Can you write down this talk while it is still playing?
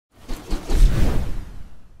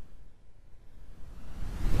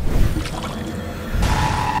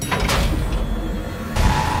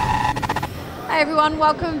everyone,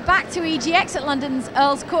 welcome back to EGX at London's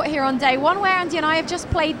Earl's Court here on day one, where Andy and I have just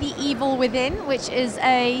played The Evil Within, which is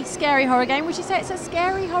a scary horror game. Would you say it's a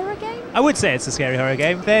scary horror game? I would say it's a scary horror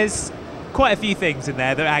game. There's quite a few things in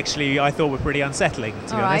there that actually I thought were pretty unsettling,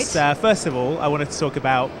 to be honest. First of all, I wanted to talk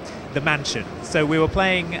about the mansion. So we were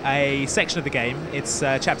playing a section of the game, it's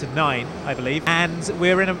chapter 9, I believe, and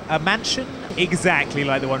we're in a mansion exactly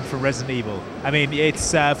like the one from Resident Evil. I mean,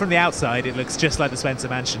 it's from the outside, it looks just like the Spencer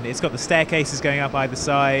mansion. It's got the staircases going up either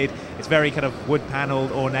side, it's very kind of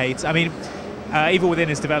wood-panelled, ornate. I mean, Evil Within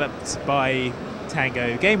is developed by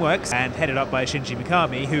Tango Gameworks and headed up by Shinji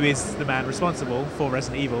Mikami, who is the man responsible for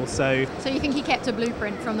Resident Evil. So you think he kept a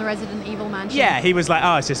blueprint from the Resident Evil mansion? Yeah, he was like,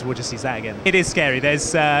 oh, we'll just use that again. It is scary.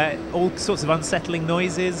 There's all sorts of unsettling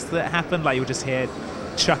noises that happen, like you'll just hear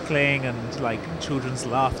chuckling and like children's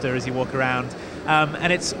laughter as you walk around.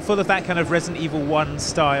 And it's full of that kind of Resident Evil 1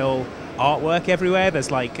 style artwork everywhere.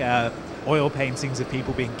 There's like oil paintings of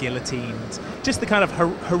people being guillotined. Just the kind of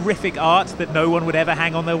horrific art that no one would ever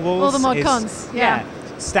hang on their walls. All the mod cons, yeah.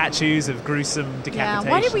 Statues of gruesome decapitations. Yeah.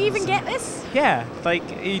 Why did we even get this? Yeah, like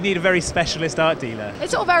you need a very specialist art dealer.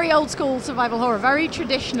 It's all very old school survival horror, very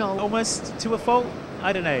traditional. Almost to a fault?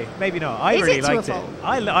 I don't know, maybe not. I really liked it.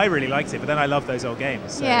 I really liked it, but then I love those old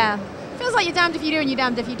games. So. Yeah. Feels like you're damned if you do and you're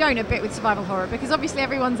damned if you don't a bit with survival horror, because obviously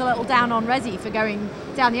everyone's a little down on Resi for going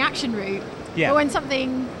down the action route. Yeah. But when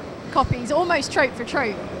something copies almost trope for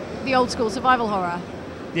trope the old school survival horror,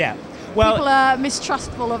 yeah, well, people are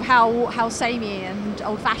mistrustful of how samey and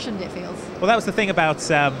old fashioned it feels. Well, that was the thing about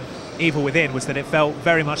Evil Within, was that it felt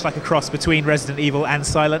very much like a cross between Resident Evil and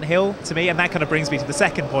Silent Hill to me, and that kind of brings me to the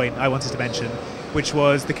second point I wanted to mention, which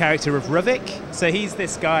was the character of Ruvik. So he's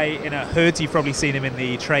this guy in a hood. You've probably seen him in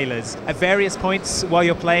the trailers. At various points while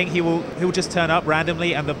you're playing, he'll just turn up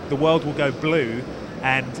randomly and the world will go blue,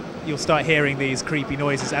 and you'll start hearing these creepy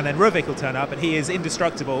noises, and then Ruvik will turn up, and he is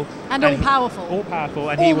indestructible and all-powerful. All-powerful,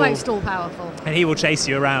 and almost all-powerful. And he will chase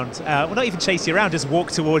you around. Well, not even chase you around, just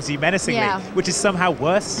walk towards you menacingly, which is somehow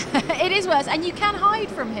worse. It is worse, and you can hide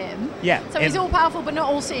from him. Yeah. So he's all-powerful, but not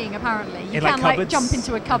all-seeing, apparently. You can like jump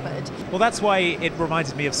into a cupboard. Well, that's why it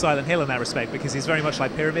reminded me of Silent Hill in that respect, because he's very much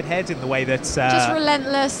like Pyramid Head in the way that just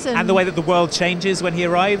relentless, and the way that the world changes when he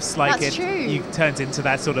arrives. Like that's true. He turns into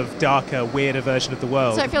that sort of darker, weirder version of the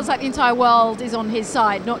world. So it feels like the entire world is on his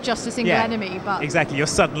side, not just a single enemy. But exactly, you're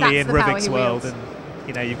suddenly in Ruvik's world,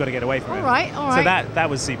 and you've got to get away from him. All right. So that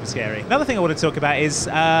was super scary. Another thing I want to talk about is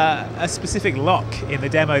a specific lock in the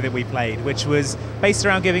demo that we played, which was based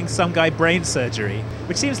around giving some guy brain surgery,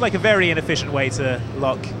 which seems like a very inefficient way to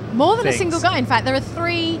lock more than a single guy. In fact, there are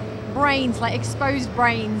 3 brains, like exposed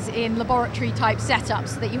brains, in laboratory type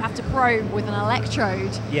setups that you have to probe with an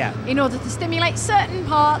electrode in order to stimulate certain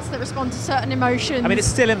parts that respond to certain emotions. I mean, it's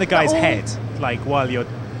still in the guy's head, like while you're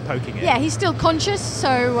poking it. Yeah, he's still conscious,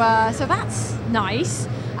 so that's nice.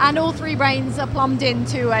 And all 3 brains are plumbed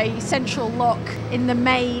into a central lock in the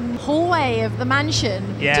main hallway of the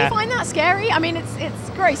mansion. Yeah. Do you find that scary? I mean, it's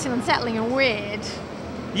gross and unsettling and weird.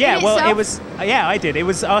 Yeah, well, it was. Yeah, I did. It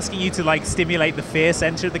was asking you to like stimulate the fear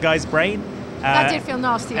center of the guy's brain. That did feel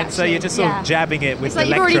nasty, and so you're just sort of jabbing it with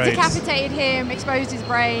electrodes. You've already decapitated him, exposed his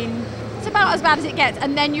brain. It's about as bad as it gets,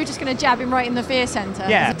 and then you're just going to jab him right in the fear center.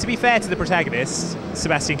 Yeah, to be fair to the protagonist,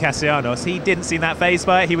 Sebastian Castellanos, he didn't seem that fazed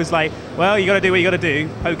by it. He was like, well, you got to do what you got to do,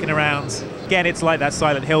 poking around. Again, it's like that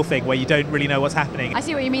Silent Hill thing where you don't really know what's happening. I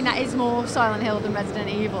see what you mean. That is more Silent Hill than Resident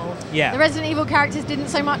Evil. Yeah. The Resident Evil characters didn't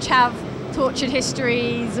so much have tortured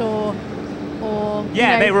histories or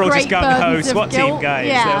they were all just gung-ho SWAT team guys.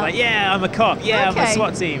 Yeah. They were like, yeah, I'm a cop, I'm a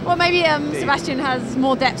SWAT team. Well, maybe Sebastian has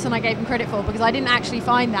more depth than I gave him credit for, because I didn't actually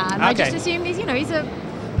find that. And I just assumed he's a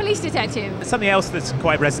police detective. Something else that's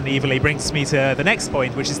quite Resident Evil-y brings me to the next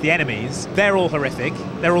point, which is the enemies. They're all horrific.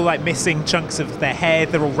 They're all like missing chunks of their head.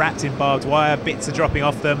 They're all wrapped in barbed wire. Bits are dropping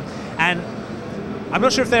off them. And I'm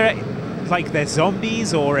not sure if they're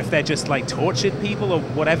zombies or if they're just like tortured people or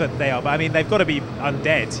whatever they are, but I mean they've got to be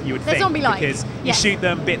undead, you would think, zombie-like, because you shoot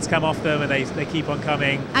them, bits come off them, and they keep on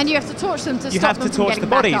coming. And you have to torch them to stop them. You have to torch the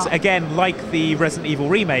back bodies up. again, like the Resident Evil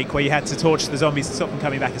remake, where you had to torch the zombies to stop them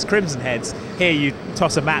coming back as Crimson Heads. Here you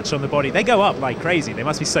toss a match on the body, they go up like crazy. They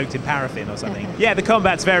must be soaked in paraffin or something. Yeah, the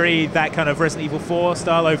combat's very that kind of Resident Evil 4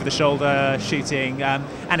 style, over the shoulder shooting,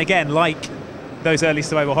 and again, like those early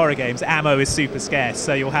survival horror games, ammo is super scarce,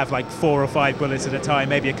 so you'll have like 4 or 5 bullets at a time,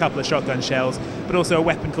 maybe a couple of shotgun shells, but also a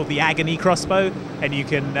weapon called the Agony crossbow, and you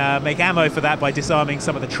can make ammo for that by disarming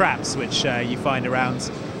some of the traps which you find around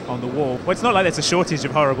on the wall. Well, it's not like there's a shortage of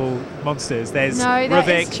horrible monsters. There's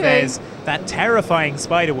Ruvik, there's that terrifying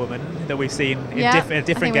Spider-Woman that we've seen in a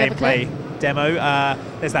different gameplay demo.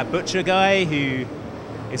 There's that butcher guy who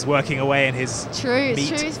is working away in his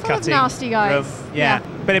meat it's full of nasty guys. Room. Yeah.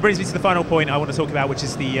 But it brings me to the final point I want to talk about, which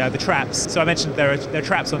is the traps. So I mentioned there are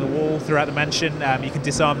traps on the wall throughout the mansion. You can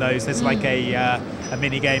disarm those. There's like a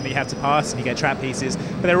mini game that you have to pass, and you get trap pieces.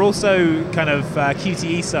 But there are also kind of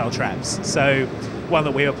QTE style traps. So one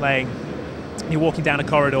that we were playing, you're walking down a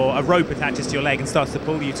corridor, a rope attaches to your leg and starts to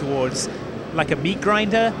pull you towards like a meat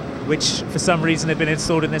grinder, which for some reason had been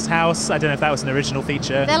installed in this house. I don't know if that was an original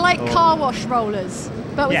feature. They're like car wash rollers,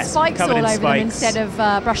 but with spikes all over them instead of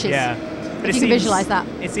brushes. Yeah. But if you can visualize that.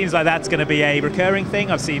 It seems like that's going to be a recurring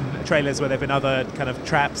thing. I've seen trailers where there have been other kind of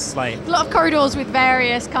traps. Like a lot of corridors with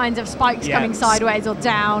various kinds of spikes coming sideways or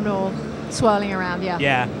down or swirling around,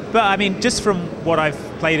 Yeah, but I mean, just from what I've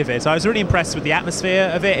played of it, so I was really impressed with the atmosphere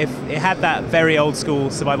of it. It had that very old school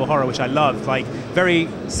survival horror, which I loved, like very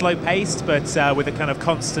slow paced, but with a kind of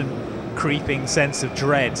constant creeping sense of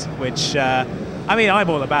dread, which I mean, I'm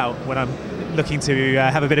all about when I'm looking to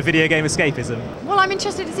have a bit of video game escapism. Well, I'm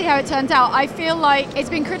interested to see how it turns out. I feel like it's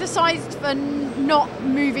been criticised for not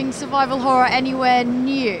moving survival horror anywhere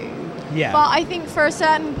new. Yeah. But I think for a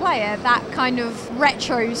certain player, that kind of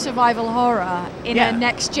retro survival horror in a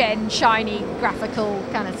next-gen, shiny, graphical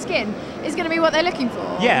kind of skin is going to be what they're looking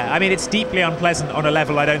for. Yeah, I mean, it's deeply unpleasant on a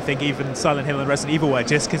level I don't think even Silent Hill and Resident Evil were,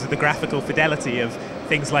 just because of the graphical fidelity of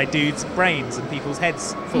things like dudes' brains and people's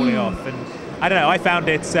heads falling off. And I don't know, I found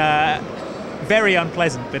it very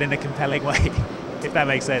unpleasant, but in a compelling way, if that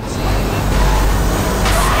makes sense.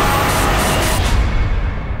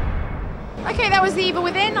 Okay, that was The Evil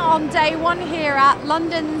Within on day one here at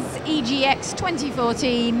London's EGX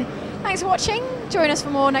 2014. Thanks for watching. Join us for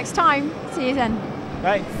more next time. See you then.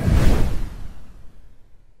 Bye.